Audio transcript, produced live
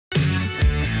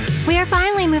We are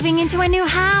finally moving into a new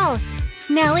house.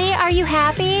 Nellie, are you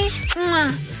happy?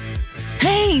 Mwah.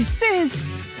 Hey, sis!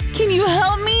 Can you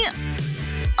help me?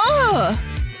 Ugh!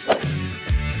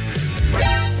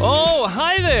 Oh,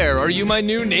 hi there! Are you my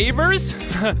new neighbors?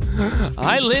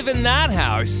 I live in that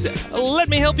house. Let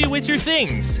me help you with your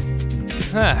things.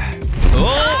 What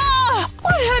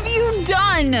have you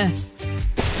done?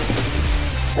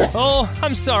 Oh,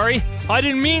 I'm sorry. I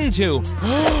didn't mean to.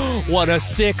 What a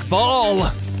sick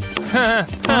ball! Oh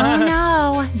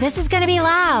no, this is gonna be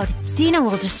loud. Dina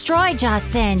will destroy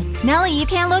Justin. Nellie, you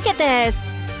can't look at this.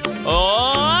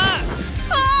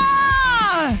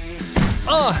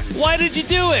 Why did you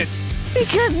do it?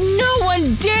 Because no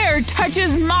one dare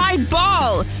touches my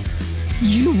ball!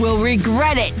 You will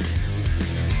regret it!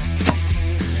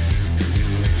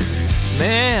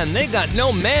 Man, they got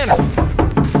no manner.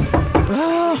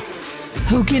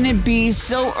 Who can it be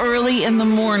so early in the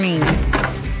morning?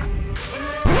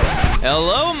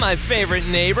 Hello, my favorite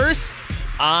neighbors.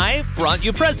 I brought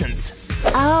you presents.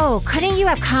 Oh, couldn't you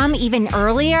have come even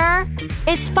earlier?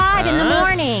 It's 5 in the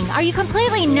morning. Are you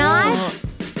completely nuts?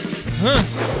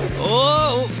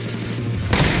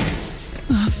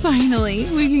 Finally,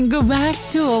 we can go back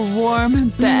to a warm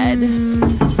bed.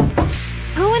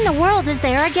 Who in the world is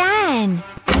there again?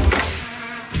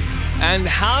 And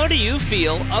how do you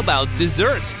feel about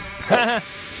dessert?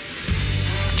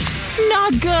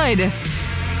 Not good.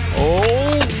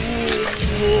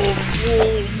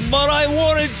 But I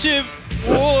wanted to.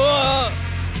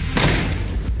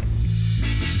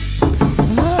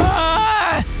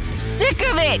 Sick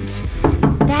of it!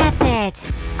 That's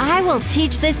it. I will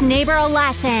teach this neighbor a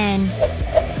lesson.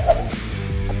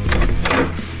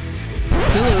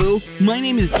 Hello, my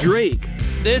name is Drake.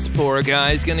 This poor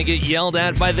guy's gonna get yelled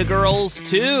at by the girls,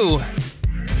 too.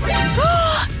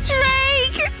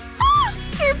 Drake!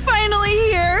 You're finally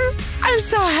here! I'm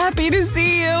so happy to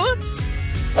see you!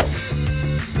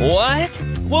 What?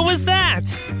 What was that?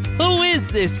 Who is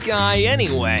this guy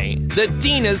anyway? That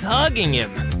Dina's hugging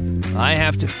him. I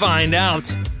have to find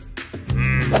out.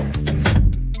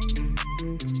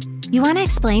 You want to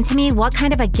explain to me what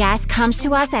kind of a guest comes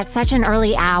to us at such an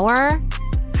early hour?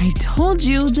 I told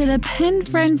you that a pen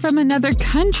friend from another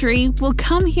country will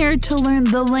come here to learn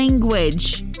the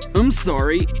language. I'm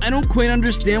sorry, I don't quite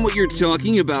understand what you're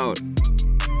talking about.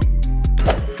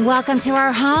 Welcome to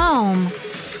our home.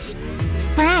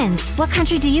 Friends, what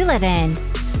country do you live in?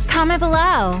 Comment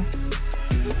below.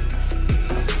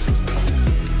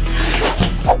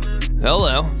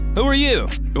 Hello, who are you?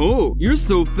 Oh, you're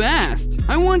so fast.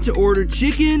 I want to order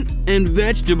chicken and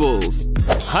vegetables.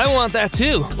 I want that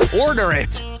too. Order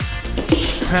it.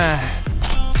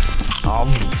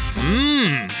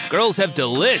 Girls have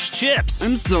delish chips.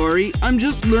 I'm sorry, I'm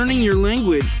just learning your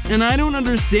language, and I don't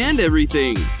understand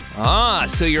everything. Ah,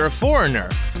 so you're a foreigner.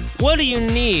 What do you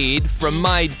need from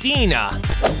my Dina?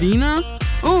 Dina?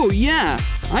 Oh, yeah,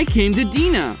 I came to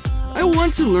Dina. I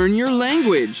want to learn your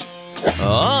language.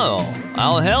 Oh,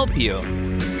 I'll help you.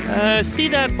 See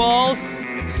that ball?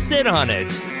 Sit on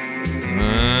it.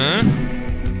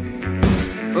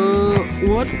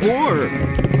 What for?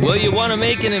 Well, you want to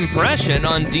make an impression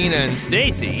on Dina and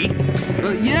Stacy.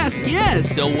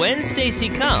 Yes. So when Stacy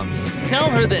comes, tell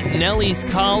her that Nellie's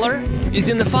collar is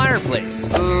in the fireplace.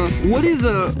 What is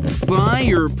a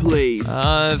fireplace?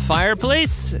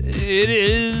 Fireplace? It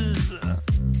is…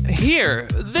 Here,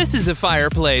 this is a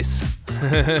fireplace.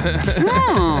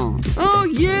 Oh,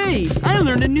 yay! I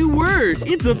learned a new word.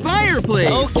 It's a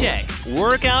fireplace. Okay,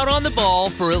 work out on the ball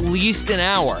for at least an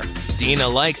hour. Dina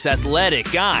likes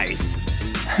athletic guys.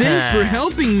 Thanks for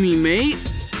helping me, mate.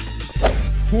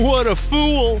 What a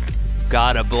fool.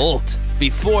 Gotta bolt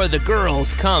before the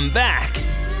girls come back.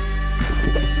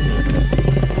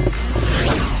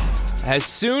 As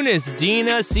soon as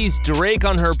Dina sees Drake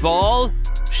on her ball,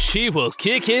 she will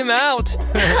kick him out.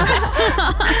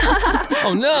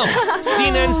 Oh no,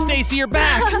 Dina and Stacy are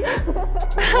back.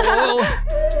 Whoa.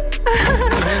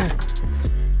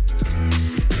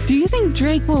 Do you think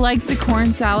Drake will like the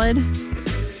corn salad?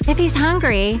 If he's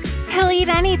hungry, he'll eat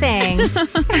anything.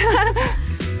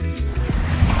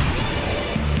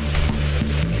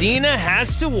 Dina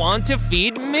has to want to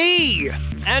feed me,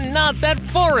 and not that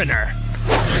foreigner.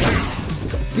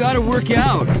 Gotta work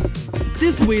out.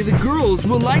 This way the girls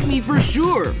will like me for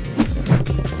sure.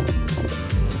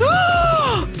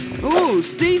 Oh,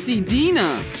 Stacy,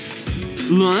 Dina.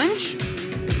 Lunch?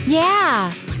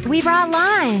 Yeah, we brought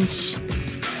lunch.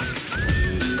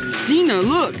 Dina,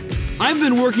 look. I've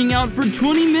been working out for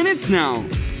 20 minutes now.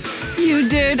 You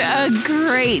did a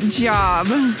great job.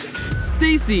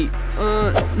 Stacy,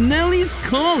 Nellie's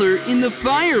collar in the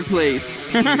fireplace.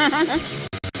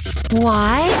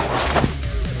 What?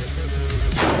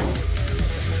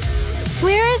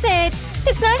 Where is it?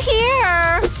 It's not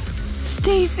here!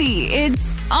 Stacy,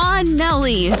 it's on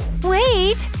Nellie.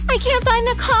 Wait, I can't find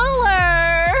the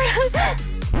collar!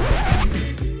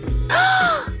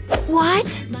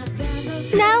 What?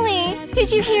 Nellie,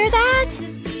 did you hear that?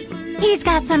 He's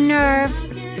got some nerve.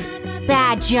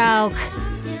 Bad joke.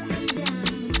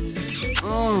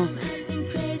 Oh,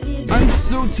 I'm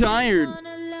so tired.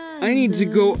 I need to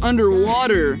go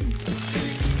underwater.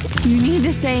 You need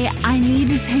to say, I need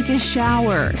to take a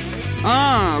shower.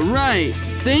 Ah, right.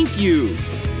 Thank you.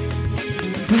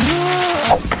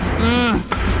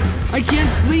 I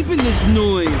can't sleep in this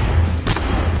noise.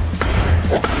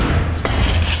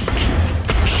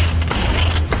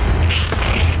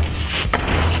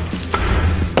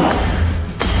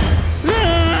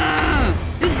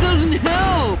 It doesn't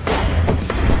help.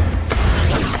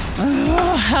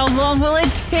 Oh, how long will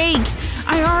it take?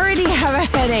 I already have a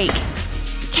headache.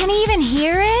 Can he even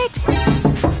hear it?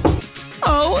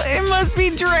 Oh, it must be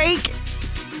Drake.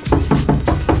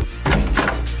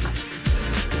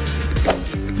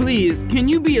 Please, can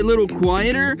you be a little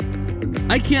quieter?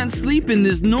 I can't sleep in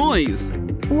this noise.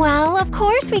 Well, of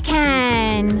course we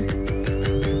can.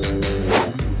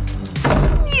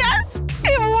 Yes,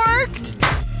 it worked.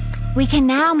 We can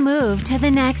now move to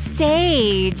the next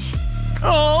stage.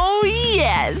 Oh,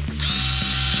 yes.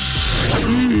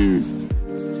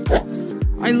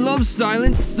 I love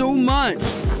silence so much.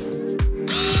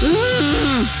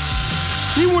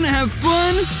 They want to have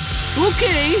fun?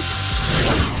 Okay.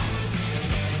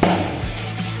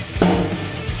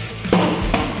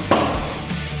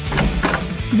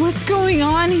 What's going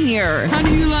on here? How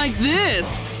do you like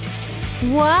this?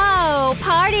 Whoa,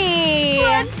 party!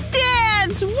 Let's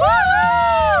dance! Woo!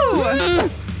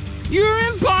 You're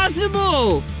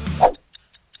impossible!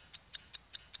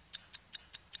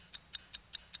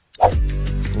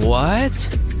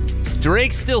 What?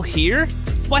 Drake's still here?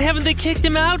 Why haven't they kicked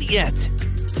him out yet?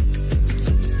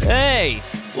 Hey,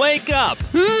 wake up!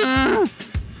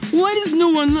 Why does no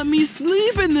one let me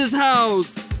sleep in this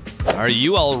house? Are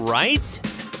you all right?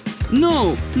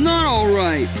 No, not all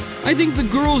right. I think the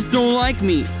girls don't like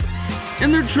me.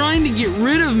 And they're trying to get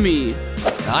rid of me.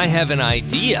 I have an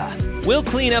idea. We'll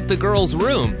clean up the girls'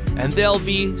 room, and they'll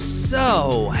be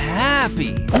so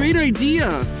happy. Great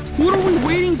idea. What are we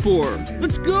waiting for?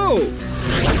 Let's go.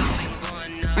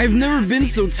 I've never been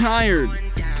so tired.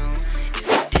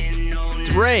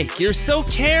 Drake, you're so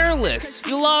careless.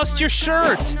 You lost your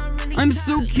shirt. I'm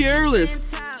so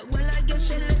careless.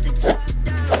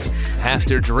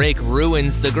 After Drake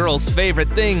ruins the girls'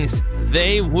 favorite things,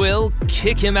 they will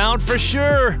kick him out for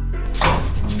sure.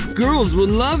 Girls will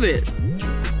love it.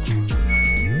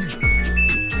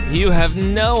 You have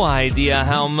no idea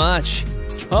how much.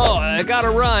 Oh, I gotta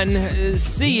run.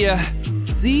 See ya.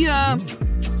 See ya.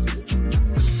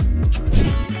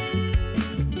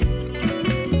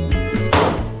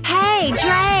 Hey,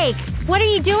 Drake! What are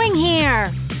you doing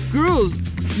here? Girls,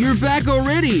 you're back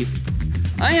already.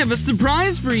 I have a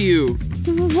surprise for you.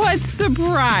 What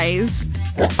surprise?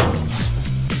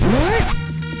 What?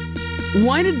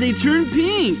 Why did they turn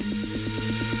pink?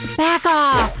 Back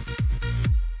off!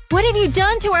 What have you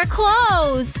done to our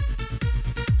clothes?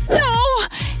 No!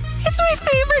 It's my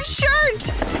favorite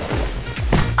shirt!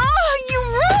 Oh, you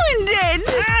ruined it!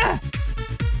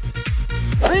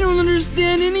 I don't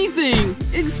understand anything.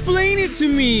 Explain it to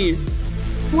me.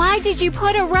 Why did you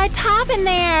put a red top in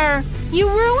there? You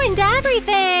ruined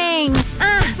everything!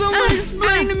 Someone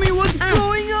explain to me what's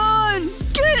going on.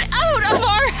 Get out of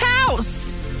our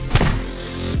house!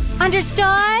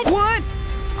 Understood? What?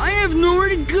 I have nowhere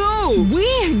to go.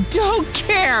 We don't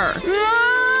care!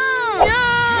 Woohoo!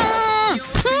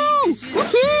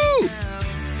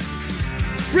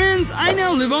 Friends, I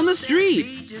now live on the street.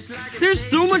 There's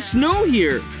so much snow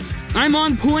here. I'm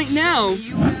on point now.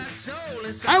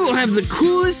 I will have the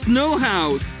coolest snow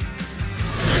house.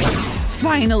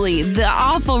 Finally, the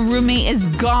awful roommate is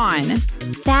gone.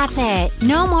 That's it.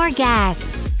 No more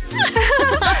guests.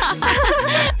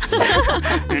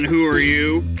 And who are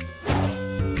you?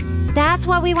 That's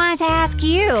what we wanted to ask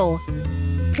you.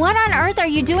 What on earth are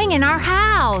you doing in our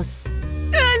house?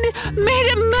 And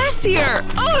made a mess here!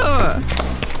 Ugh!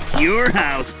 Your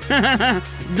house?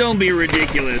 Don't be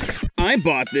ridiculous. I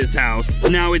bought this house.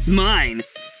 Now it's mine.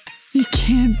 It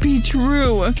can't be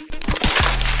true.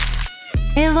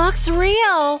 It looks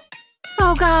real.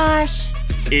 Oh gosh.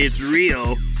 It's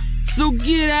real. So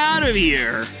get out of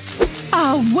here.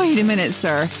 Oh, wait a minute,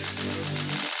 sir.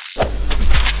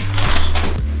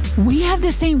 We have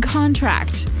the same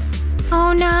contract.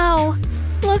 Oh no.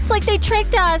 Looks like they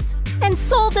tricked us. and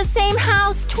sold the same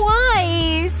house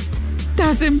twice.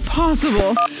 That's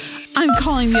impossible. I'm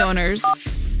calling the owners.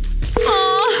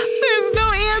 There's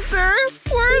no answer.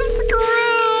 We're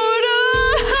screwed.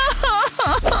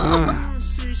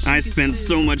 I spent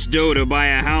so much dough to buy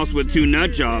a house with 2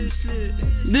 nut jobs.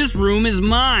 This room is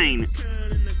mine.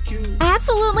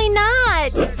 Absolutely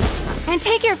not. And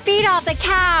take your feet off the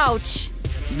couch.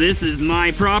 This is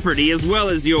my property as well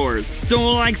as yours.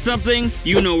 Don't like something?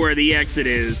 You know where the exit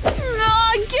is.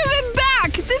 Give it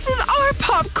back. This is our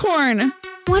popcorn.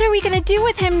 What are we gonna do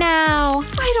with him now?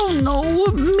 I don't know.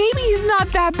 Maybe he's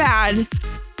not that bad.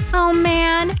 Oh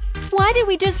man, why did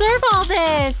we deserve all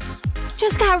this?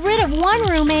 Just got rid of one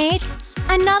roommate.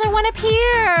 Another one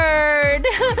appeared.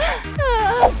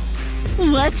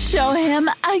 Let's show him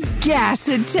a gas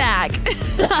attack.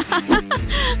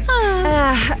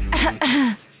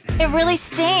 It really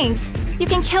stinks. You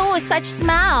can kill with such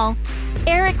smell.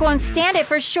 Eric won't stand it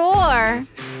for sure.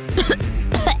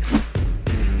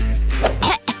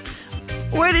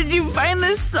 Where did you find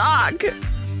this sock?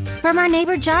 From our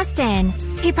neighbor Justin.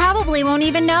 He probably won't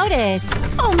even notice.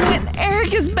 Oh man,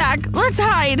 Eric is back. Let's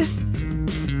hide.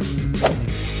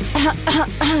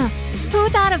 Who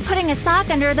thought of putting a sock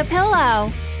under the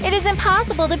pillow? It is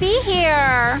impossible to be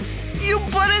here. You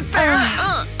put it there.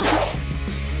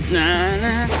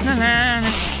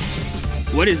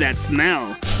 What is that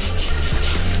smell?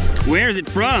 Where's it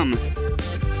from?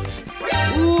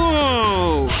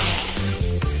 Whoa!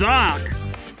 Sock!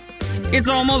 It's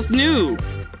almost new!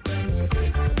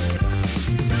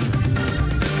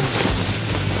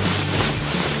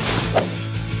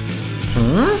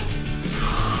 Huh?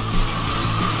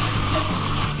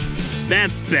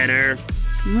 That's better.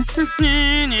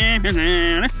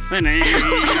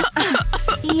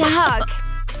 Yuck.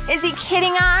 Is he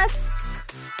kidding us?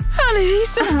 How did he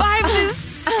survive this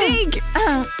stink?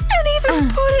 And even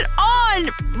put it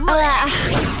on?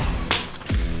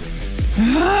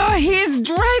 He's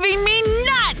driving me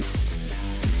nuts!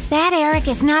 That Eric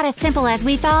is not as simple as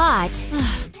we thought.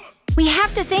 We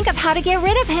have to think of how to get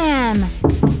rid of him.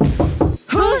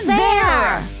 Who's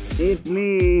there? It's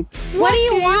me. What do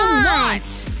you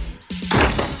want?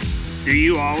 Do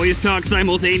you always talk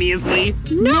simultaneously?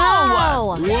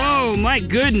 No! Whoa, my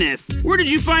goodness! Where did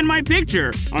you find my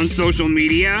picture? On social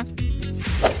media?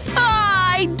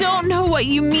 I don't know what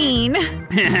you mean.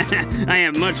 I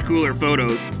have much cooler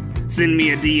photos. Send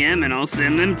me a DM and I'll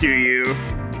send them to you.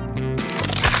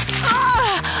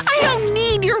 I don't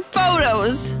need your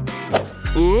photos.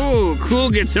 Ooh, cool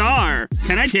guitar.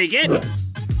 Can I take it?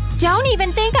 Don't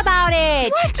even think about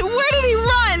it! What? Where did he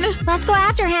run? Let's go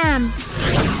after him.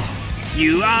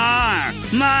 You are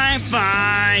my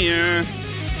fire,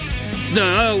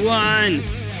 the one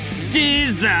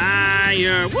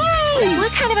desire. Woo!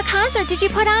 What kind of a concert did you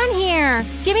put on here?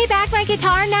 Give me back my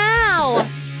guitar now!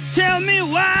 Tell me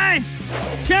why!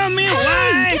 Tell me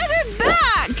why! Give it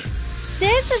back!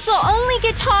 This is the only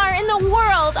guitar in the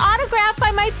world autographed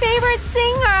by my favorite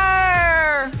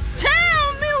singer!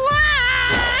 Tell me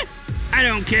why! I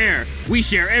don't care. We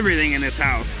share everything in this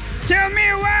house. Tell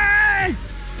me why!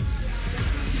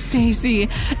 Stacy,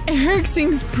 Eric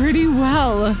sings pretty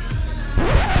well.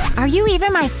 Are you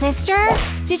even my sister?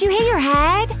 Did you hit your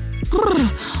head?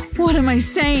 What am I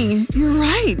saying? You're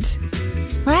right.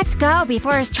 Let's go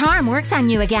before his charm works on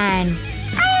you again.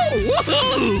 Oh,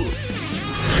 woohoo!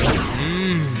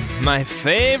 My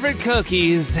favorite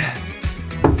cookies.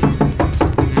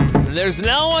 There's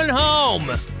no one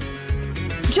home.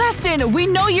 Justin, we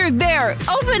know you're there.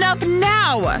 Open up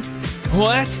now.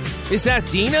 What? Is that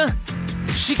Dina?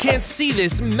 She can't see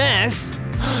this mess.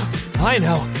 I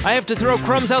know. I have to throw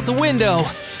crumbs out the window.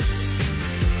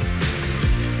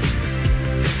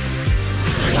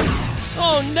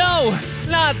 Oh no!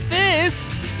 Not this!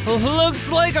 Looks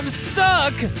like I'm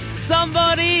stuck!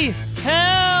 Somebody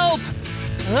help!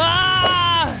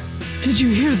 Ah! Did you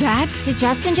hear that? Did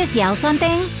Justin just yell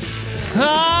something?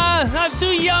 Ah! I'm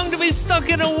too young to be stuck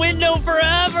in a window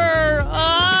forever!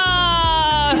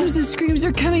 Ah! Seems the screams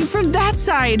are coming from that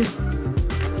side.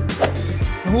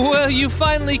 Well, you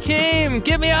finally came!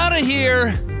 Get me out of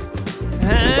here!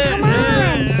 Come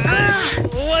on!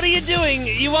 What are you doing?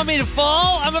 You want me to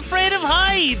fall? I'm afraid of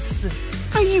heights!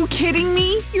 Are you kidding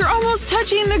me? You're almost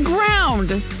touching the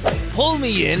ground. Pull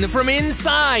me in from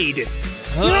inside!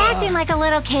 You're acting like a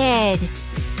little kid.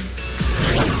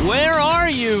 Where are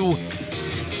you?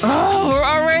 Oh, we're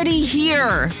already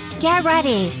here. Get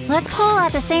ready. Let's pull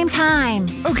at the same time.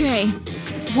 Okay.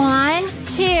 1,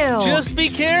 2. Just be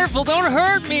careful, don't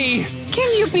hurt me!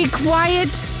 Can you be quiet?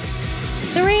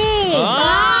 3.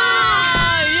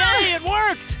 Ah! Yay, it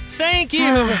worked! Thank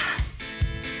you!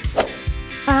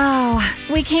 Oh,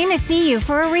 we came to see you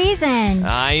for a reason.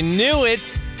 I knew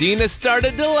it! Dina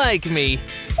started to like me.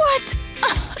 What?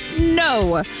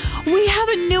 No. We have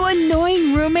a new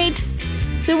annoying roommate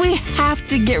that we have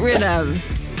to get rid of.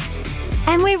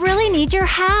 And we really need your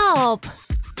help.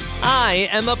 I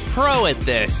am a pro at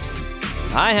this.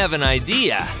 I have an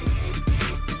idea.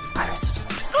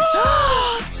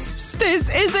 This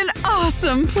is an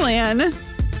awesome plan.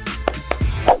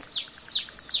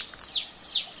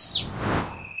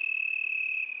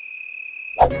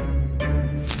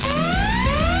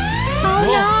 Oh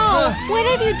no! What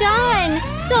have you done?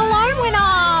 The alarm went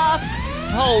off!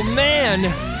 Oh man!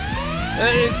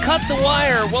 Cut the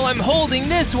wire while I'm holding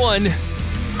this one.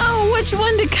 Oh, which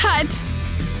one to cut?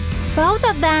 Both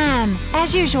of them.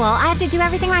 As usual, I have to do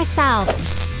everything myself.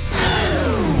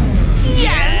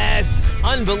 Yes!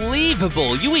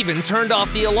 Unbelievable! You even turned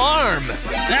off the alarm!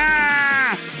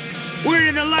 Ah! Where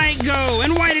did the light go?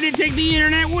 And why did it take the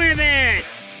internet with it?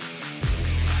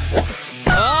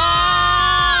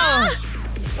 Ah!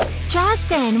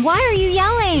 Justin, why are you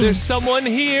yelling? There's someone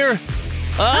here!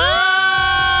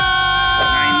 Ah!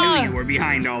 I knew you were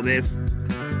behind all this.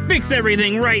 Fix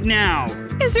everything right now.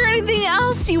 Is there anything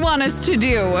else you want us to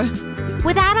do?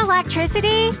 Without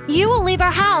electricity, you will leave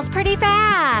our house pretty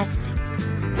fast.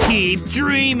 Keep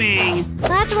dreaming.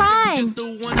 Let's run.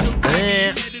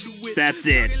 That's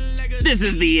it. This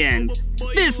is the end.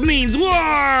 This means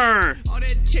war!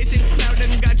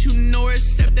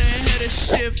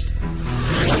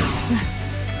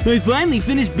 I finally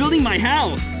finished building my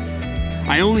house.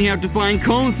 I only have to find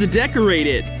cones to decorate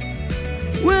it.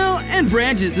 Well, and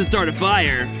branches to start a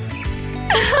fire.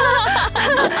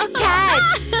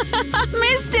 Catch.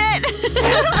 Missed it!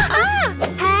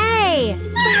 Hey.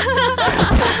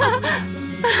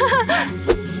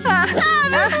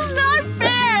 This is not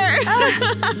fair!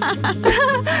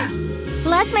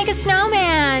 Let's make a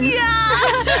snowman. Yeah!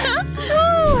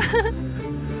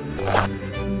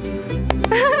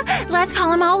 Let's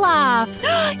call him Olaf.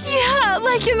 Yeah,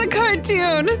 like in the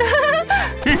cartoon.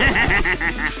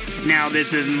 Now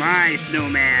this is my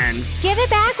snowman. Give it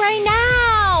back right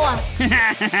now.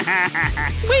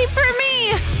 Wait for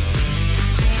me!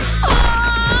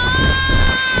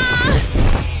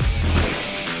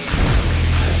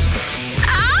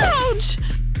 Ouch!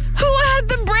 Who had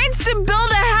the brains to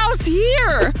build a house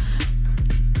here?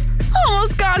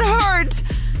 Almost got hurt.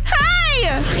 Hey! I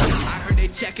heard they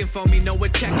checking for me, no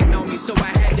one checking on me, so I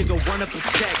had to go run up a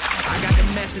check. I got the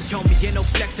message on me, get no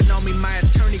flexing on me, my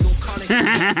attorney gon' call it.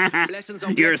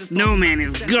 Your snowman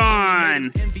is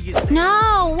gone.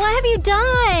 No, what have you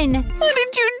done? What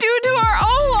did you do to our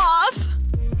Olaf?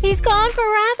 He's gone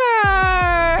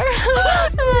forever.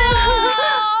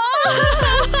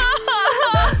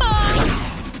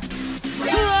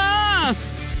 Ah!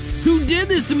 Who did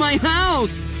this to my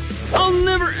house? I'll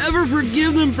never ever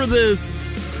forgive them for this.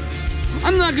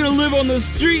 I'm not gonna live on the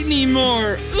street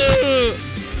anymore. Ugh.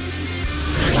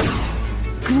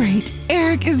 Great,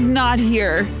 Eric is not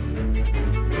here.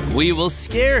 We will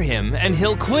scare him and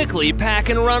he'll quickly pack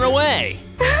and run away.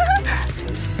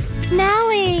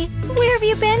 Nellie, where have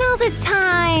you been all this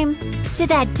time? Did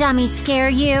that dummy scare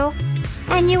you?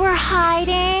 And you were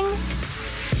hiding?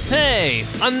 Hey,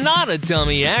 I'm not a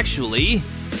dummy actually.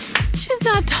 She's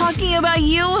not talking about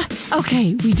you.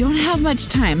 Okay, we don't have much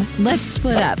time. Let's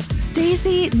split up.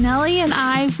 Stacy, Nellie, and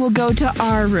I will go to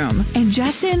our room, and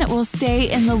Justin will stay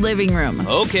in the living room.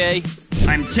 Okay.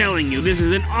 I'm telling you, this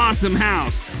is an awesome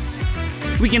house.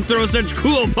 We can throw such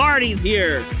cool parties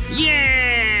here.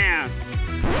 Yeah!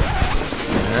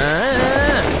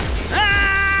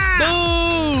 Ah!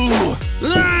 Boo!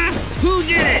 Ah! Who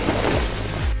did it?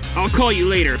 I'll call you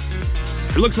later.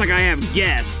 It looks like I have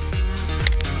guests.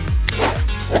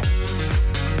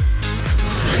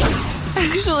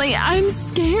 Actually, I'm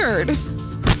scared.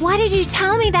 Why did you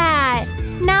tell me that?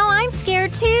 Now I'm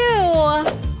scared too.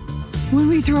 When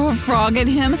we throw a frog at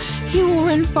him, he will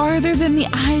run farther than the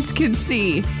eyes could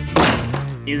see.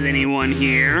 Is anyone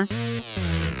here?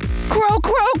 Croak,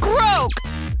 croak, croak!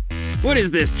 What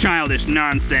is this childish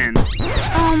nonsense?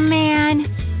 Oh man,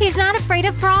 he's not afraid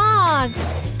of frogs.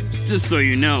 Just so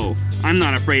you know, I'm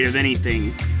not afraid of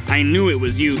anything. I knew it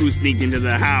was you who sneaked into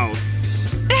the house.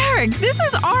 Eric, this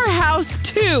is our house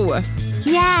too!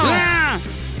 Yes. Ah!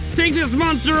 Take this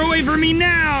monster away from me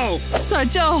now!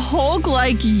 Such a Hulk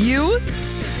like you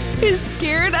is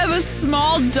scared of a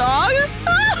small dog?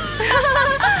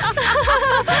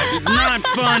 Not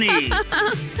funny!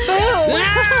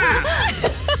 Ah!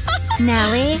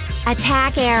 Nellie,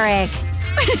 attack Eric.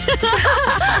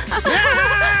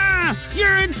 Ah!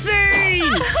 You're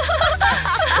insane!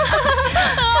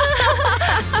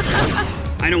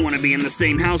 I don't want to be in the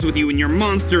same house with you and your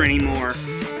monster anymore.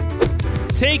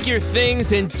 Take your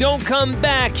things and don't come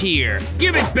back here.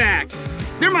 Give it back!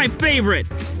 They're my favorite!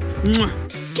 Mwah.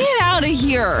 Get out of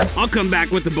here! I'll come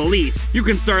back with the police. You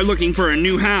can start looking for a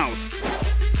new house.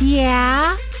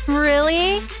 Yeah?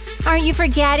 Really? Aren't you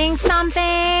forgetting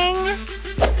something?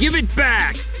 Give it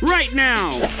back! Right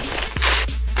now!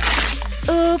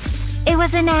 Oops, it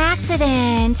was an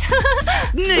accident.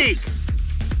 Snake!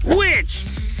 Witch!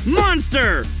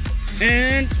 Monster!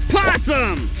 And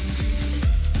possum!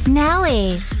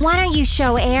 Nellie, why don't you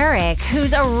show Eric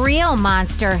who's a real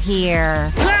monster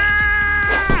here?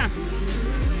 Ah!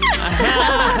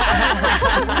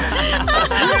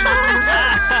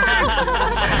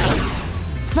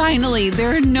 Finally,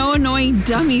 there are no annoying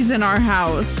dummies in our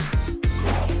house.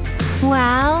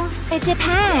 Well, it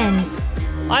depends.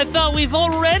 I thought we've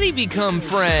already become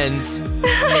friends.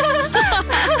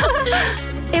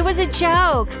 It was a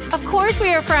joke. Of course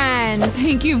we are friends.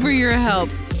 Thank you for your help.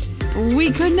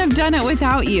 We couldn't have done it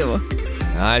without you.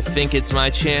 I think it's my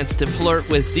chance to flirt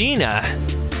with Dina.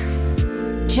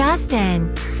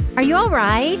 Justin, are you all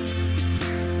right?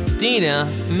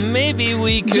 Dina, maybe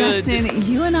we could… Justin,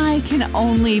 you and I can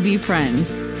only be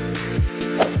friends.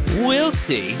 We'll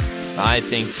see. I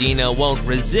think Dina won't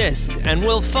resist and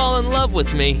will fall in love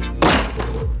with me.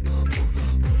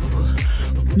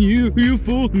 You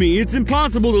fooled me. It's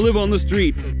impossible to live on the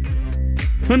street.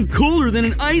 I'm cooler than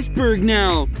an iceberg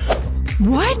now.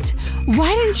 What?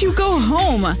 Why didn't you go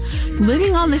home?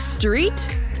 Living on the street?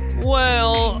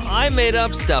 Well, I made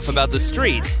up stuff about the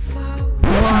street.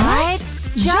 What?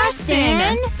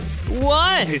 Justin?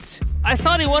 What? I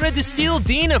thought he wanted to steal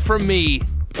Dina from me.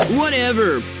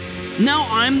 Whatever. Now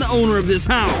I'm the owner of this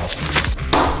house.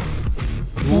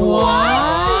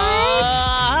 What?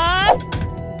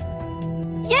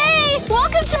 Yay!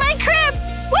 Welcome to my crib!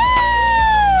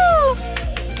 Woo!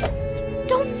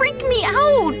 Don't freak me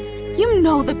out! You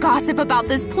know the gossip about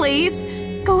this place.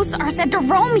 Ghosts are said to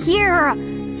roam here.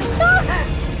 Ah!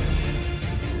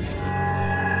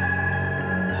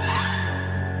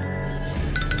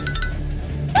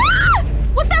 Ah!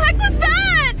 What the heck was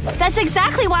that? That's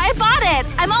exactly why I bought it.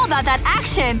 I'm all about that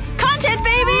action. Content,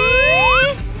 baby!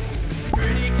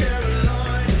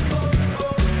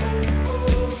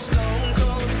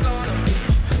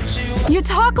 You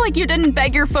talk like you didn't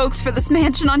beg your folks for this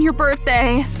mansion on your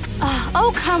birthday.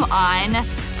 Oh, come on.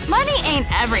 Money ain't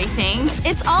everything.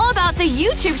 It's all about the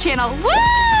YouTube channel.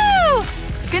 Woo!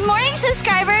 Good morning,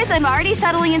 subscribers. I'm already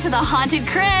settling into the haunted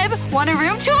crib. Want a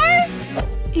room tour?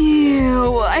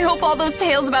 Ew, I hope all those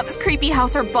tales about this creepy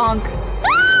house are bunk.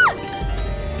 Ah!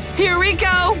 Here we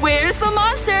go. Where's the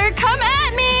monster? Come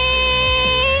at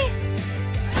me!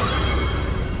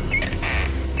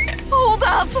 Hold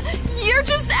up! You're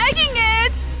just egging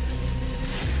it!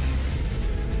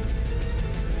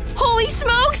 Holy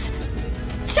smokes!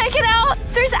 Check it out!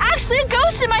 There's actually a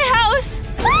ghost in my house!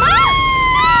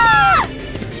 Ah!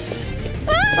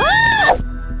 Ah!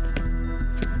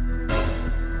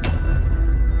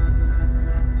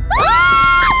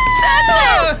 Ah! That's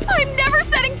it! I'm never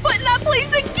setting foot in that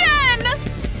place again!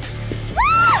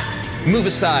 Move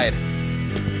aside.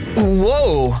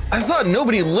 Whoa! I thought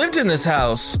nobody lived in this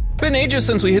house. Been ages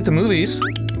since we hit the movies.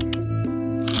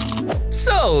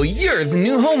 So, you're the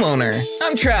new homeowner.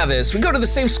 I'm Travis. We go to the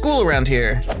same school around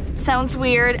here. Sounds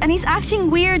weird, and he's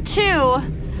acting weird too.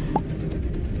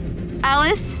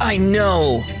 Alice? I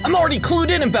know. I'm already clued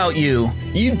in about you.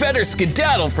 You'd better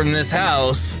skedaddle from this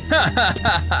house.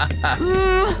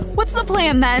 What's the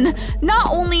plan then?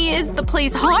 Not only is the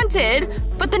place haunted,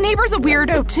 but the neighbor's a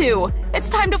weirdo too.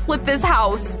 It's time to flip this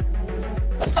house.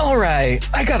 Alright,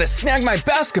 I gotta snag my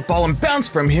basketball and bounce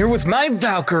from here with my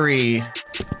Valkyrie.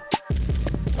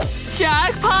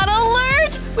 Jackpot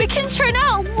alert! We can churn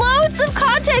out loads of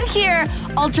content here!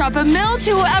 I'll drop a mill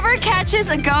to whoever catches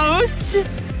a ghost!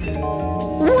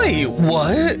 Wait,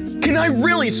 what? Can I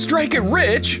really strike it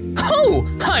rich? Oh,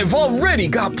 I've already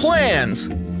got plans!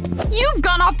 You've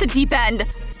gone off the deep end.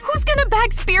 Who's gonna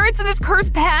bag spirits in this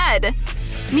cursed pad?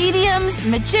 Mediums,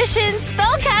 magicians,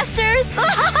 spellcasters!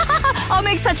 I'll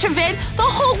make such a vid, the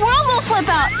whole world will flip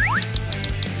out!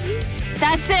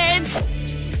 That's it!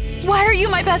 Why are you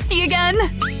my bestie again?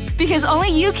 Because only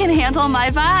you can handle my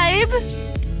vibe.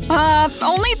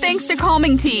 Only thanks to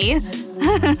calming tea.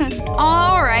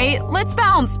 Alright, let's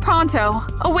bounce, pronto.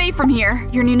 Away from here.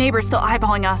 Your new neighbor's still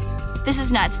eyeballing us. This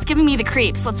is nuts, it's giving me the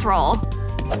creeps, let's roll.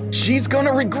 She's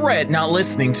gonna regret not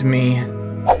listening to me.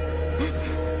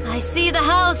 I see the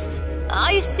house.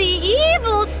 I see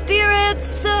evil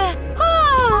spirits.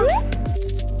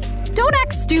 Don't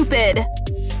act stupid.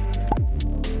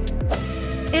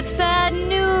 It's bad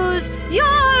news.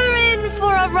 You're in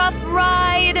for a rough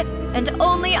ride, and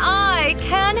only I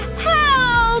can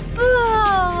help.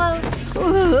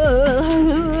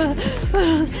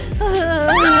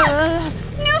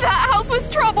 Knew that house was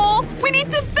trouble. We need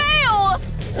to bail.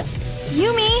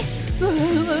 Yumi,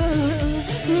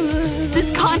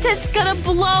 this content's gonna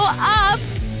blow up.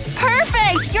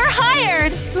 Perfect, you're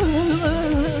hired.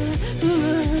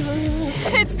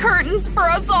 It's curtains for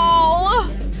us all.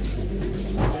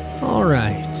 All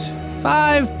right.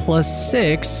 5 plus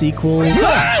 6 equals…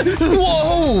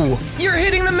 Whoa! You're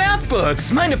hitting the math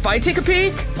books. Mind if I take a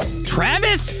peek?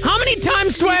 Travis, how many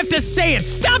times do I have to say it?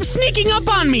 Stop sneaking up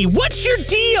on me. What's your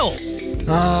deal?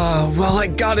 Well, I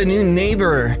got a new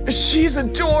neighbor. She's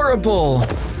adorable.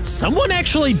 Someone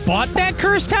actually bought that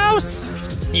cursed house?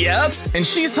 Yep, and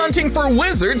she's hunting for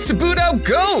wizards to boot out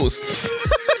ghosts.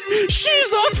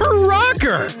 She's off her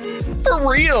rocker.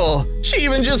 For real. She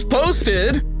even just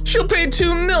posted. She'll pay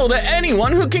 $2 million to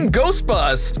anyone who can ghost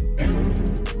bust.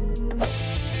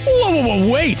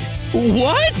 Whoa, wait.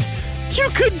 What? You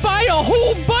could buy a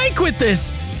whole bike with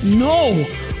this. No,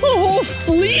 a whole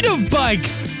fleet of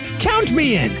bikes. Count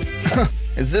me in.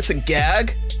 Is this a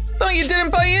gag? Thought you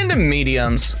didn't buy into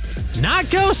mediums. Not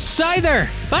ghosts either,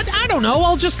 but I don't know,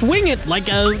 I'll just wing it like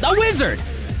a wizard.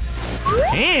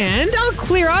 And I'll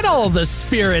clear out all the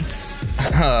spirits.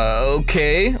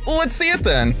 Okay, let's see it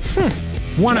then.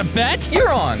 Wanna bet?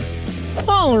 You're on.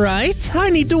 All right, I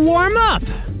need to warm up.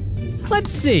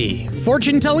 Let's see,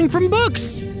 fortune telling from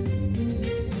books.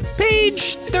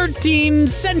 Page 13,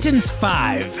 sentence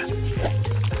 5.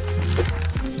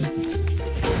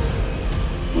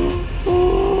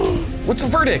 What's the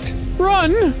verdict?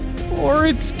 Run, or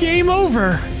it's game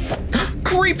over.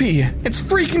 Creepy! It's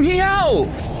freaking me out!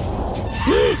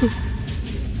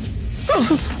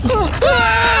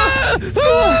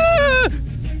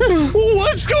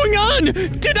 What's going on?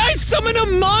 Did I summon a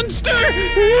monster?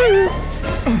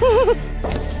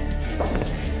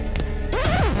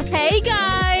 Hey,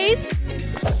 guys.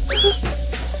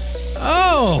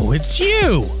 Oh, it's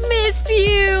you. Missed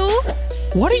you.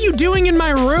 What are you doing in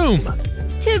my room?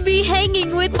 To be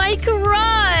hanging with my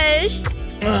crush.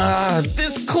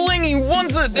 This clingy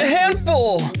one's a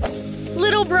handful.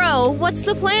 Little bro, what's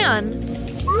the plan?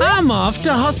 I'm off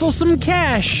to hustle some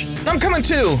cash. I'm coming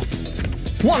too.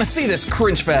 Want to see this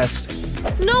cringe fest?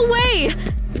 No way!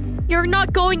 You're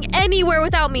not going anywhere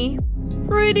without me.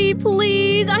 Pretty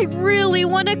please, I really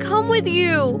want to come with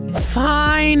you.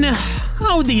 Fine.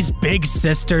 Oh, these big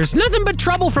sisters. Nothing but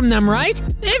trouble from them, right?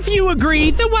 If you agree,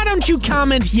 then why don't you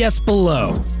comment yes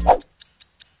below?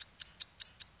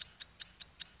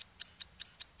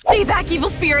 Stay back, evil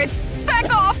spirits!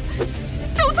 Back off!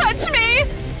 Don't touch me!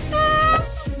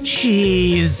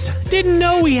 Jeez, didn't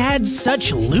know we had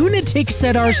such lunatics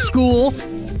at our school.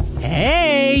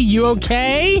 Hey, you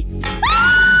okay?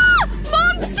 Ah!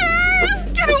 Monsters!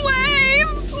 Get away!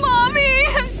 Mommy,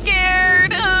 I'm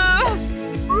scared.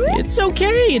 It's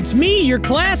okay, it's me, your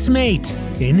classmate.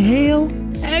 Inhale,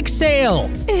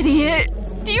 exhale. Idiot.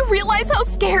 Do you realize how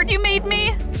scared you made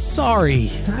me?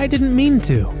 Sorry, I didn't mean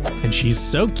to. And she's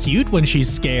so cute when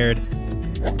she's scared.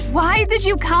 Why did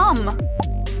you come?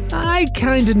 I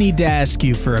kinda need to ask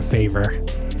you for a favor.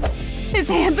 His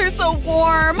hands are so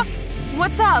warm.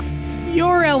 What's up?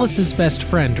 You're Alice's best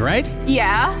friend, right?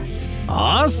 Yeah.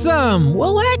 Awesome!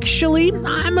 Well, actually,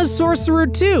 I'm a sorcerer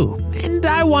too, and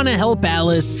I want to help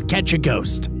Alice catch a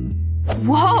ghost.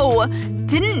 Whoa!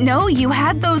 Didn't know you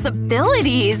had those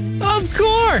abilities. Of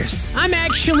course! I'm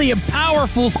actually a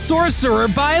powerful sorcerer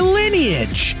by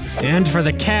lineage. And for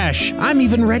the cash, I'm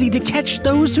even ready to catch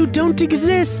those who don't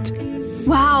exist.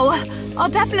 Wow, I'll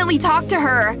definitely talk to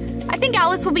her. I think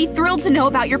Alice will be thrilled to know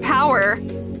about your power.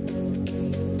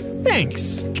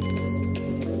 Thanks.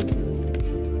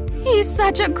 He's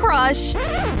such a crush.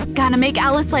 Gotta make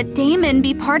Alice let Damon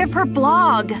be part of her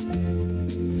blog.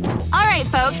 Alright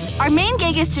folks, our main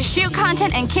gig is to shoot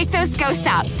content and kick those ghosts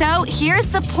out, so here's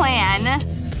the plan.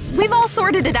 We've all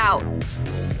sorted it out.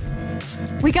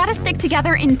 We gotta stick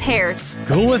together in pairs.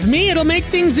 Cool with me, it'll make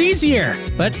things easier.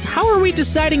 But how are we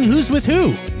deciding who's with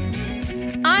who?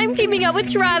 I'm teaming up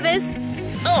with Travis.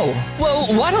 Oh, well,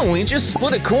 why don't we just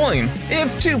split a coin?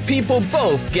 If two people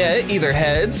both get either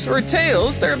heads or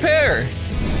tails, they're a pair.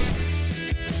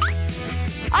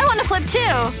 I want to flip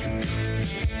too.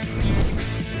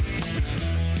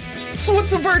 So what's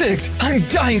the verdict? I'm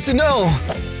dying to know.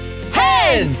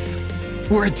 Heads!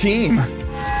 We're a team.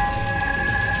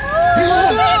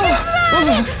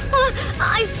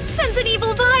 I sense an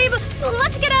evil vibe.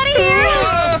 Let's get out of here.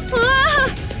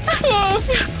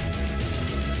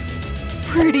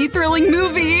 Pretty thrilling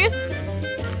movie.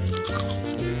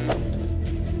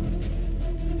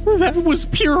 It was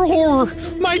pure horror.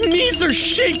 My knees are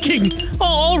shaking.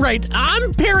 All right,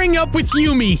 I'm pairing up with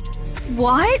Yumi.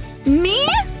 What? Me?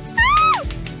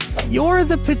 You're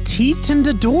the petite and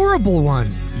adorable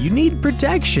one. You need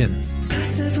protection.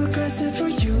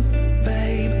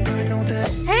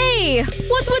 Hey,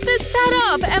 what's with this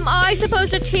setup? Am I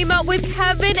supposed to team up with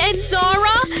Kevin and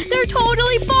Zara? They're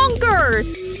totally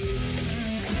bonkers!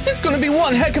 It's gonna be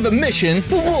one heck of a mission,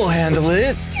 but we'll handle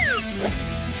it.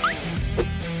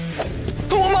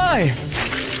 Who am I?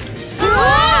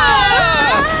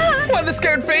 Ah! Why the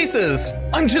scared faces?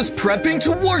 I'm just prepping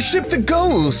to worship the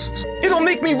ghosts. It'll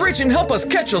make me rich and help us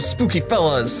catch those spooky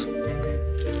fellas.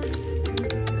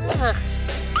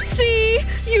 See?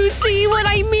 You see what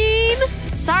I mean?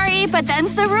 Sorry, but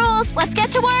them's the rules. Let's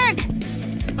get to work.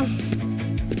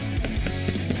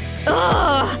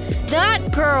 Ugh,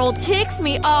 that girl ticks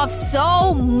me off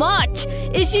so much.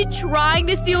 Is she trying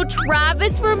to steal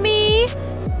Travis from me?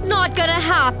 Not gonna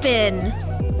happen.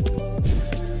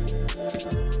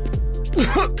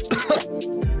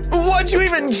 Why'd you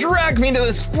even drag me to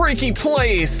this freaky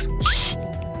place? Shh.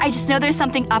 I just know there's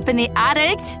something up in the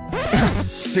attic.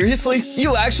 Seriously?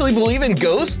 You actually believe in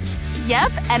ghosts?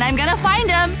 Yep, and I'm gonna find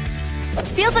him.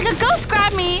 Feels like a ghost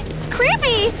grabbed me.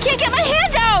 Creepy! Can't get my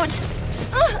hand out!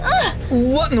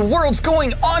 What in the world's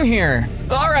going on here?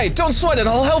 Alright, don't sweat it,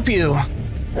 I'll help you.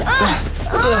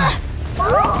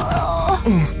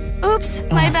 Oops,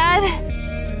 my bad.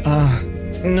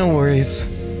 No worries.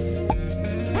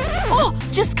 Oh,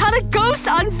 just caught a ghost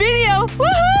on video!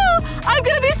 Woohoo! I'm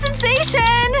gonna be a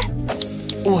sensation!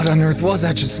 What on earth was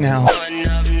that just now?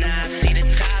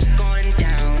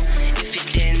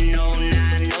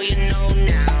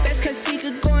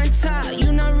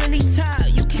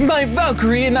 My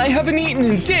Valkyrie and I haven't eaten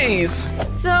in days!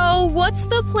 So, what's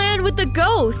the plan with the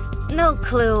ghost? No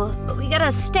clue, but we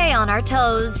gotta stay on our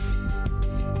toes.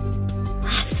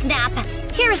 Snap!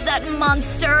 Here's that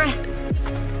monster!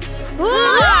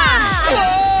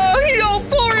 Oh, yo,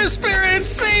 forest spirits,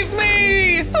 save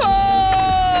me!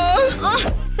 Oh!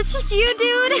 It's just you,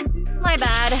 dude? My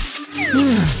bad.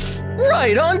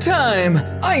 Right on time!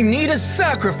 I need a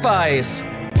sacrifice!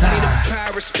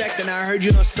 Respect, and I heard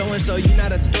you know so-and-so, you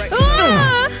not a threat.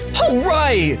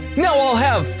 Alright! Now I'll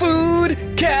have food,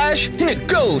 cash, and a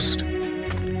ghost!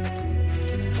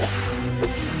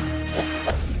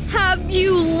 Have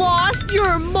you lost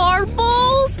your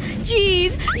marbles?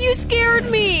 Jeez, you scared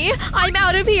me. I'm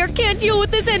out of here, can't deal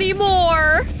with this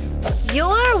anymore.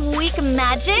 Your weak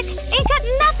magic ain't got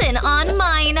nothing on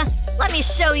mine. Let me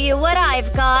show you what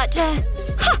I've got.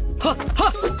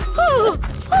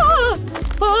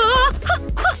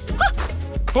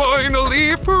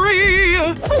 Finally free!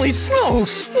 Holy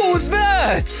smokes! What was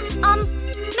that?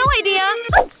 No idea.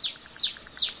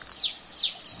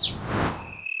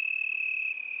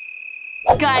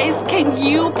 Guys, can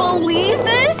you believe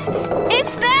this?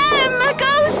 It's them!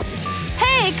 Ghosts!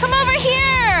 Hey, come over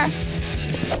here!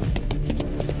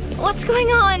 What's going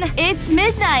on? It's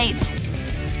midnight.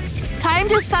 Time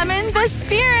to summon the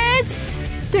spirits!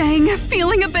 Dang,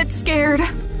 feeling a bit scared.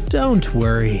 Don't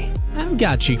worry. I've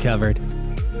got you covered.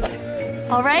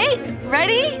 All right,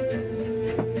 ready?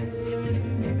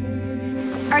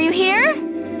 Are you here?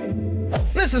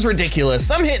 This is ridiculous.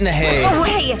 I'm hitting the hay. Oh,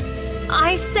 hey!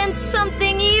 I sense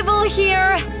something evil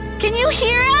here. Can you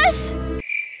hear us?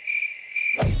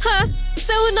 Huh,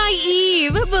 so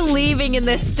naive, believing in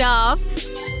this stuff.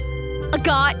 I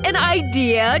got an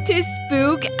idea to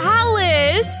spook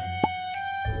Alice.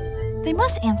 They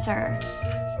must answer.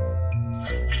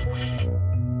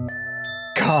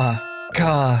 Ka.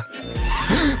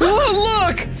 Oh,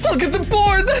 look! Look at the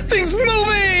board! That thing's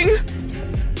moving!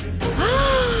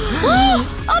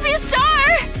 I'll be a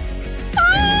star!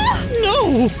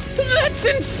 No! That's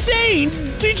insane!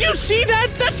 Did you see that?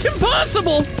 That's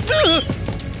impossible!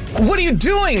 What are you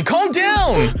doing? Calm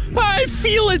down! I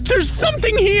feel it! There's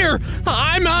something here!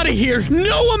 I'm out of here!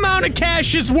 No amount of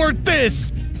cash is worth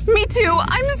this! Me too,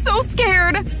 I'm so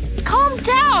scared. Calm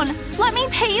down! Let me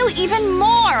pay you even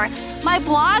more! My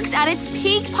blog's at its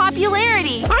peak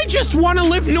popularity. I just want to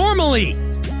live normally! And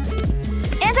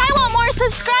I want more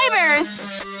subscribers!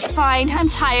 Fine, I'm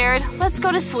tired. Let's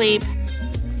go to sleep.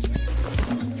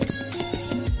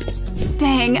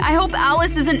 Dang, I hope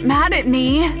Alice isn't mad at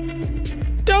me.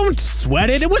 Don't sweat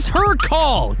it, it was her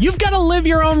call! You've got to live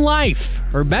your own life.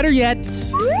 Or better yet,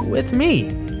 with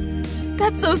me.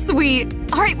 That's so sweet.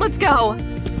 All right, let's go.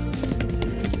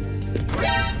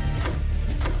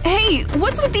 Hey,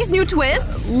 what's with these new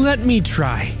twists? Let me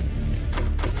try.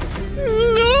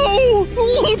 No!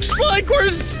 Looks like we're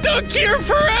stuck here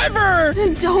forever!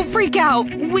 Don't freak out.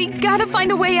 We gotta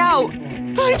find a way out.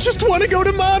 I just want to go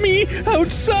to mommy!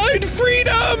 Outside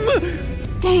freedom!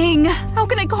 Dang, how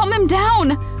can I calm him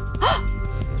down?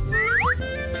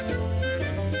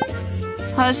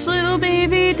 Hush, little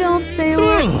baby, don't say a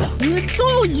word. Ugh, it's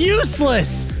all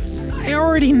useless! I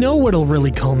already know what'll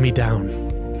really calm me down.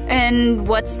 And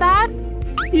what's that?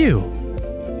 You.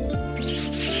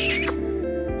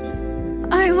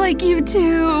 I like you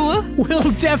too.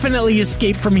 We'll definitely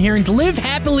escape from here and live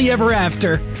happily ever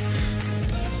after.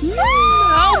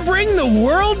 I'll bring the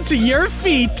world to your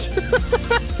feet.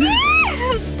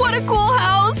 What a cool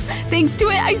house. Thanks to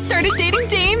it, I started dating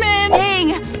Damon.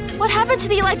 Dang, what happened to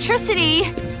the electricity?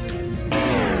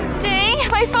 Dang,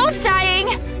 my phone's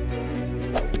dying.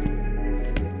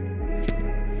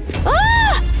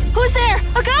 Ah! Who's there?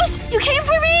 A ghost? You came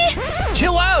for me?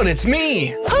 Chill out, it's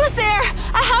me! Who's there?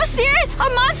 A house spirit? A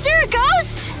monster? A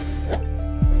ghost?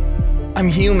 I'm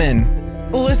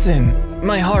human. Listen,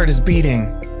 my heart is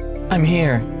beating. I'm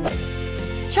here.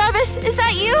 Travis, is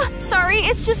that you? Sorry,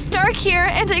 it's just dark here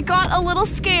and I got a little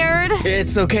scared.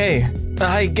 It's okay.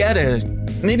 I get it.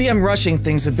 Maybe I'm rushing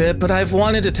things a bit, but I've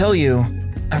wanted to tell you.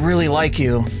 I really like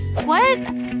you. What?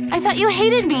 I thought you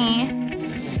hated me.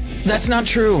 That's not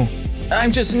true.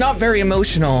 I'm just not very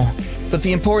emotional. But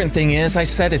the important thing is, I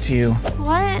said it to you.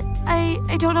 What? I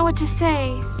don't know what to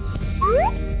say.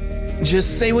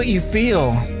 Just say what you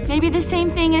feel. Maybe the same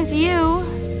thing as you.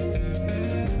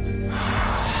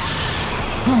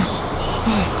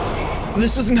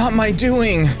 This is not my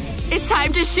doing. It's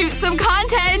time to shoot some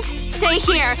content. Stay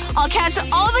here. I'll catch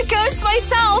all the ghosts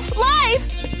myself, live.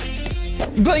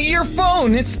 But your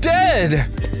phone, it's dead.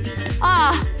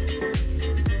 I've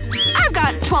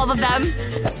got 12 of them.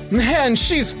 Man,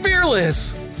 she's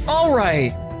fearless. All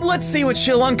right, let's see what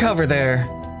she'll uncover there.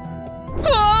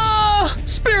 Ah!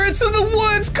 Spirits of the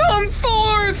woods, come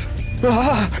forth!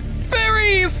 Ah!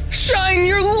 Fairies, shine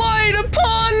your light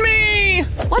upon me!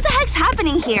 What the heck's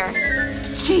happening here?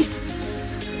 Jeez.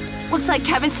 Looks like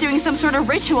Kevin's doing some sort of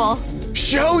ritual.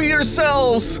 Show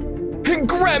yourselves! And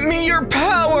grant me your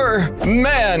power!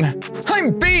 Man,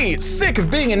 I'm beat, sick of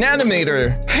being an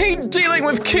animator. Hate dealing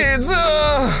with kids,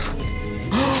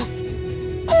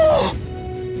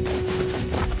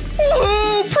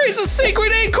 Oh, praise the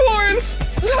sacred acorns!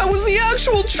 That was the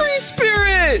actual tree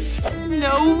spirit!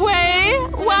 No way!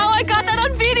 Wow, I got that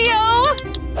on video!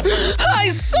 I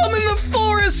summon the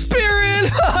forest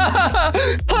spirit!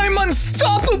 I'm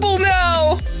unstoppable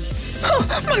now!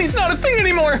 Money's not a thing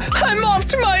anymore! I'm off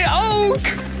to my oak!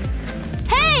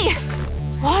 Hey!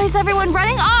 Why is everyone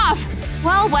running off?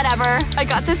 Well, whatever. I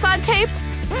got this on tape.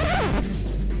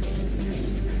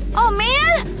 Oh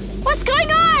man! What's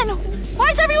going on? Why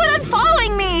is everyone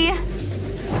unfollowing me?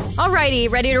 Alrighty,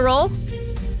 ready to roll?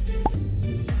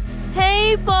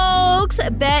 Hey folks,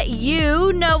 bet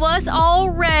you know us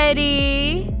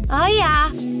already. Oh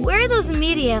yeah, we're those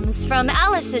mediums from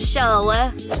Alice's show.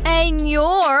 And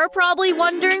you're probably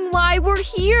wondering why we're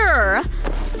here.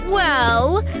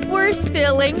 Well, we're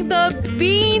spilling the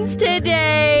beans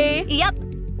today. Yep.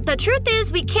 The truth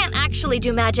is we can't actually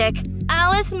do magic.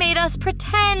 Alice made us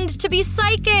pretend to be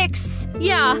psychics.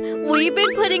 Yeah, we've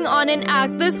been putting on an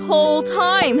act this whole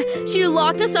time. She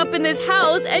locked us up in this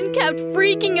house and kept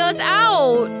freaking us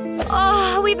out.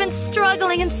 Oh, we've been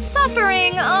struggling and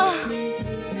suffering.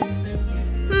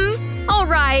 All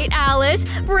right, Alice,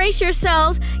 brace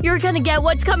yourselves. You're gonna get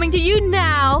what's coming to you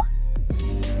now.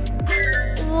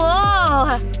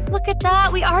 Whoa! Look at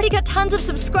that, we already got tons of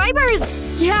subscribers!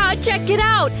 Yeah, check it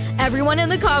out! Everyone in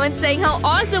the comments saying how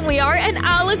awesome we are and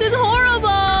Alice is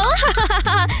horrible!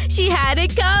 She had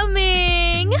it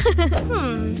coming!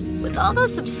 With all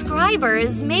those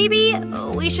subscribers, maybe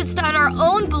we should start our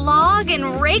own blog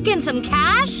and rake in some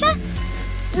cash?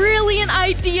 Brilliant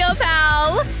idea,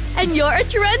 pal! And you're a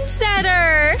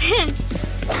trendsetter!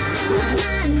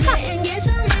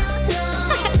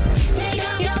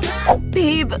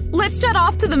 Babe, let's jet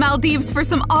off to the Maldives for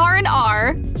some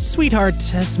R&R.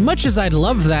 Sweetheart, as much as I'd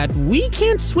love that, we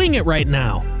can't swing it right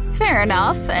now. Fair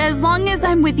enough. As long as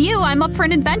I'm with you, I'm up for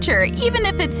an adventure, even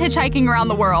if it's hitchhiking around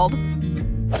the world.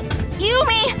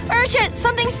 Yumi! Urgent!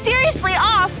 Something's seriously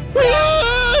off!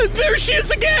 Ah, there she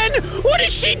is again! What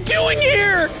is she doing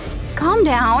here? Calm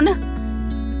down.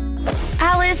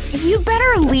 Alice, you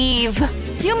better leave.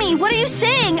 Yumi, what are you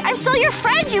saying? I'm still your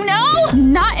friend, you know?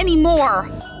 Not anymore.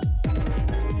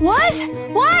 What?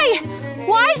 Why?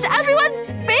 Why is everyone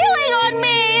bailing on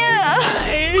me?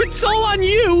 It's all on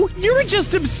you! You were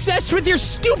just obsessed with your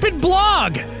stupid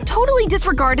blog! Totally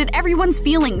disregarded everyone's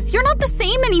feelings. You're not the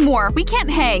same anymore. We can't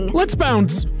hang. Let's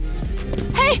bounce.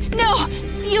 Hey, no!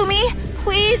 Yumi,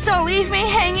 please don't leave me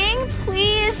hanging.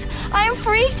 Please. I'm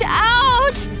freaked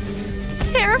out.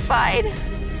 terrified.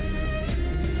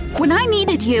 When I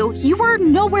needed you, you were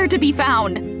nowhere to be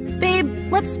found.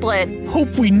 Babe, let's split.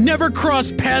 Hope we never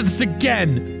cross paths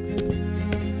again.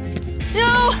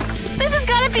 No! This has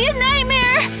gotta be a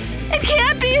nightmare! It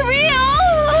can't be real!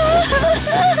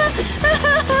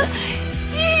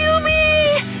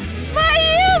 Yumi! My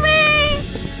Yumi!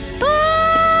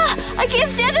 Ah, I can't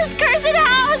stand this cursed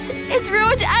house! It's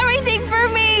ruined everything for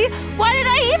me! Why did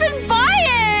I even buy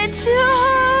it?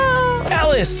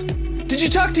 Alice, did you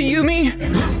talk to Yumi?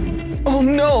 Oh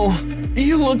no,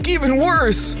 you look even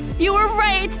worse. You were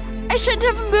right. I shouldn't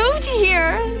have moved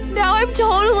here. Now I'm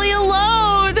totally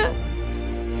alone.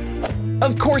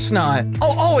 Of course not.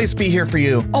 I'll always be here for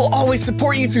you. I'll always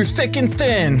support you through thick and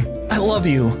thin. I love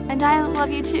you. And I love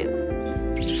you too.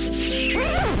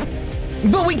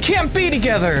 But we can't be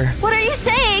together. What are you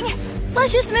saying?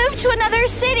 Let's just move to another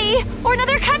city or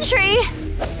another country.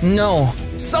 No,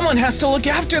 someone has to look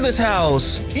after this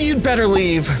house. You'd better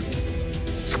leave.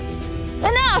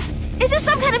 Enough! Is this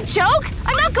some kind of joke?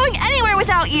 I'm not going anywhere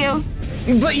without you.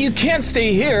 But you can't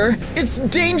stay here. It's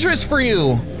dangerous for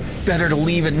you. Better to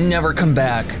leave and never come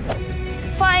back.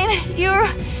 Fine, you're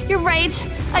right.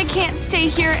 I can't stay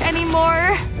here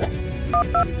anymore.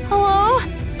 Hello?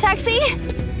 Taxi?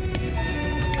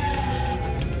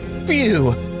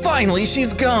 Phew, finally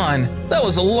she's gone. That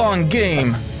was a long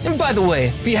game. And by the way,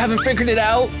 if you haven't figured it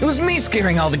out, it was me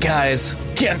scaring all the guys.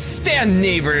 Can't stand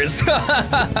neighbors.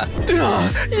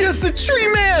 Yes, the tree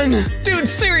man! Dude,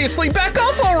 seriously, back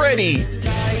off already!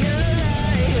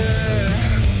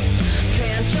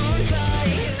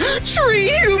 Tree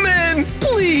human!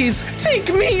 Please,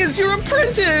 take me as your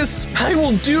apprentice! I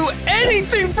will do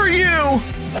anything for you!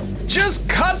 Just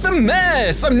cut the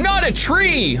mess! I'm not a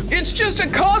tree! It's just a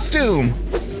costume!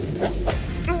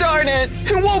 Darn it!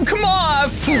 It won't come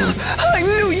off! I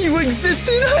knew you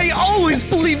existed! I always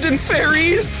believed in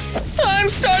fairies! I'm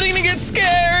starting to get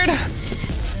scared!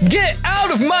 Get out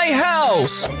of my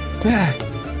house!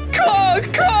 Caw,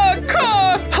 caw,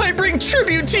 caw! I bring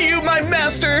tribute to you, my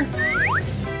master!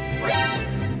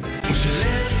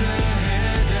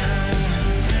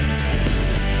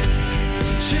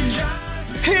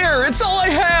 Here, it's all I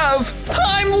have!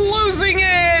 I'm losing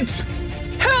it!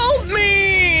 Help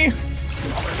me!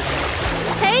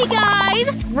 Hey guys!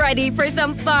 Ready for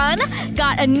some fun?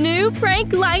 Got a new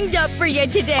prank lined up for you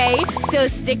today, so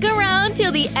stick around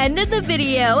till the end of the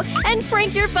video and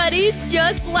prank your buddies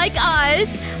just like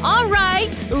us. Alright,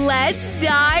 let's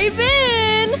dive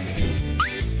in!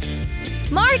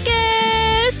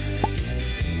 Marcus!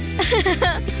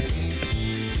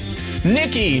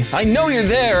 Nikki, I know you're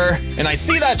there, and I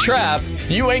see that trap.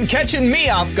 You ain't catching me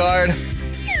off guard.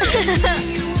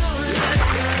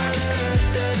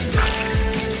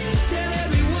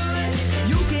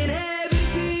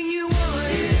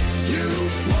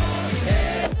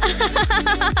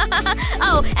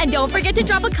 Oh, and don't forget to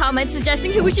drop a comment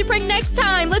suggesting who we should prank next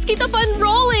time. Let's keep the fun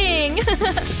rolling.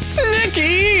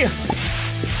 Nikki!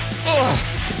 Ugh.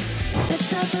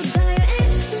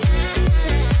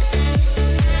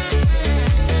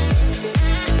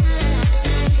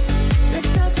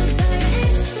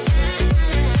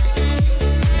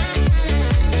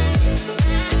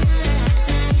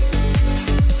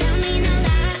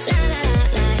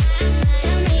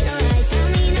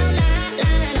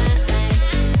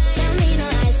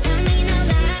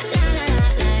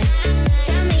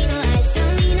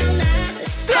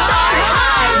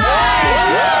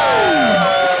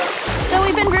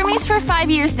 For 5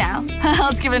 years now.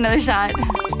 Let's give it another shot.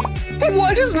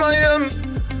 What is my,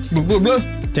 blah, blah, blah.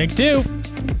 Take two.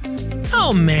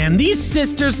 Oh man, these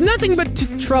sisters, nothing but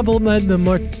trouble,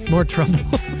 more trouble.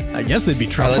 I guess they'd be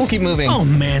trouble. Right, let's keep moving. Oh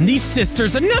man, these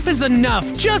sisters, enough is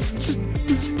enough. Just.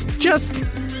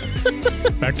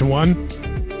 Back to one.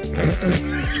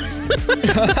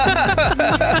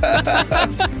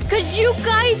 Cause you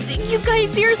guys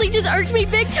seriously just irked me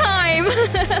big time.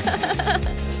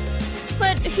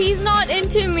 But he's not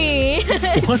into me.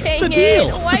 What's Dang the deal?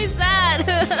 It. Why is that?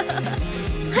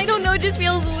 I don't know, it just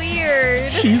feels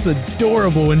weird. She's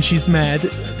adorable when she's mad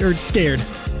or scared.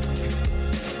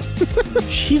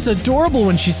 She's adorable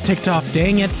when she's ticked off,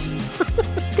 dang it.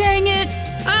 Dang it.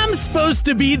 I'm supposed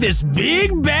to be this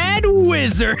big bad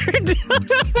wizard.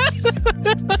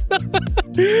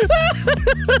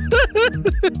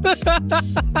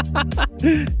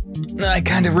 I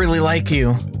kind of really like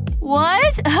you.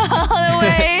 What? All the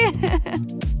way?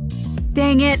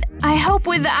 Dang it. I hope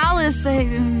with Alice.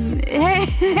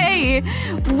 Hey,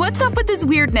 what's up with this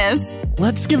weirdness?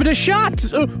 Let's give it a shot.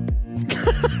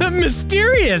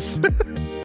 Mysterious.